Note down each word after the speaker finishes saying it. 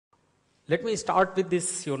Let me start with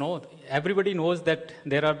this, everybody knows that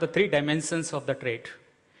there are the three dimensions of the trade: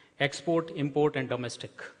 export, import, and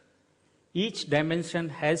domestic. Each dimension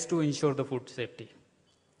has to ensure the food safety.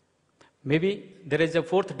 Maybe there is a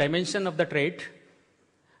fourth dimension of the trade,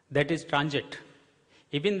 that is transit.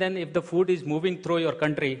 Even then, if the food is moving through your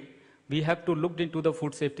country, we have to look into the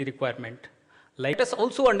food safety requirement. Let us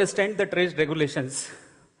also understand the trade regulations.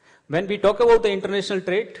 When we talk about the international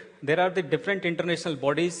trade, there are the different international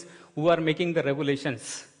bodies who are making the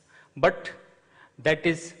regulations. But that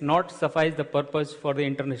is not suffice the purpose for the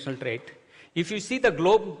international trade. If you see the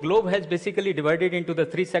globe has basically divided into the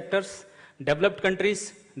three sectors: developed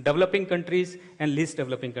countries, developing countries, and least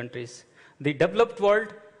developing countries. The developed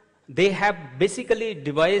world, they have basically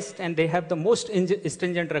devised and they have the most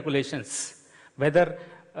stringent regulations. Whether,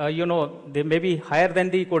 they may be higher than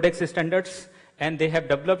the codex standards, and they have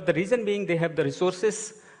developed, the reason being they have the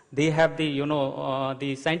resources, they have the,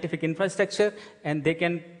 the scientific infrastructure, and they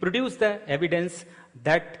can produce the evidence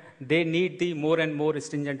that they need the more and more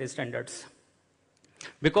stringent standards.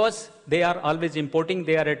 Because they are always importing,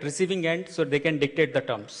 they are at receiving end, so they can dictate the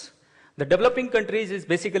terms. The developing countries is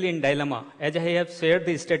basically in dilemma. As I have shared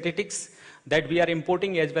the statistics that we are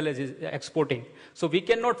importing as well as exporting. So we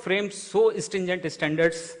cannot frame so stringent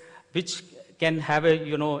standards which can have a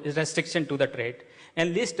restriction to the trade.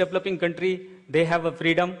 And least developing country, they have a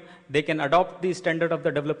freedom. They can adopt the standard of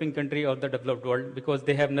the developing country or the developed world because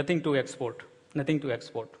they have nothing to export. Nothing to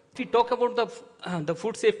export. If we talk about the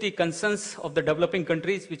food safety concerns of the developing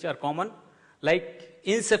countries which are common, like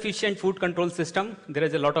insufficient food control system, there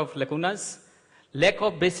is a lot of lacunas, lack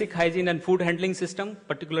of basic hygiene and food handling system,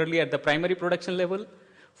 particularly at the primary production level,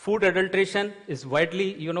 food adulteration is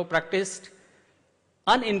widely practiced,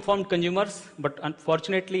 uninformed consumers, but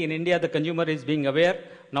unfortunately in India the consumer is being aware.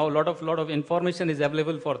 Now a lot of information is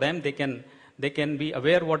available for them. They can be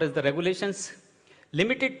aware what is the regulations.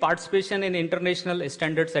 Limited participation in international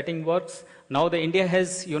standard setting works. Now the India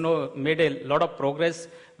has made a lot of progress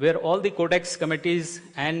where all the codex committees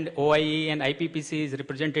and OIE and IPPC is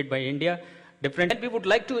represented by India. And we would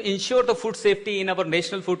like to ensure the food safety in our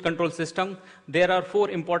national food control system. There are four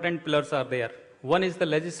important pillars are there. One is the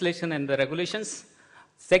legislation and the regulations.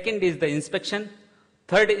 Second is the inspection.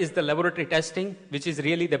 Third is the laboratory testing, which is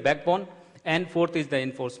really the backbone. And fourth is the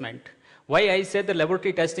enforcement. Why I said the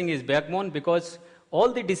laboratory testing is backbone? Because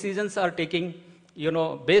all the decisions are taking,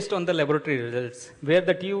 based on the laboratory results, where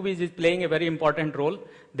the TÜV is playing a very important role.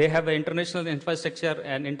 They have an international infrastructure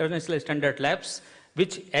and international standard labs,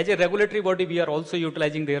 which as a regulatory body, we are also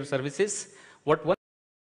utilizing their services.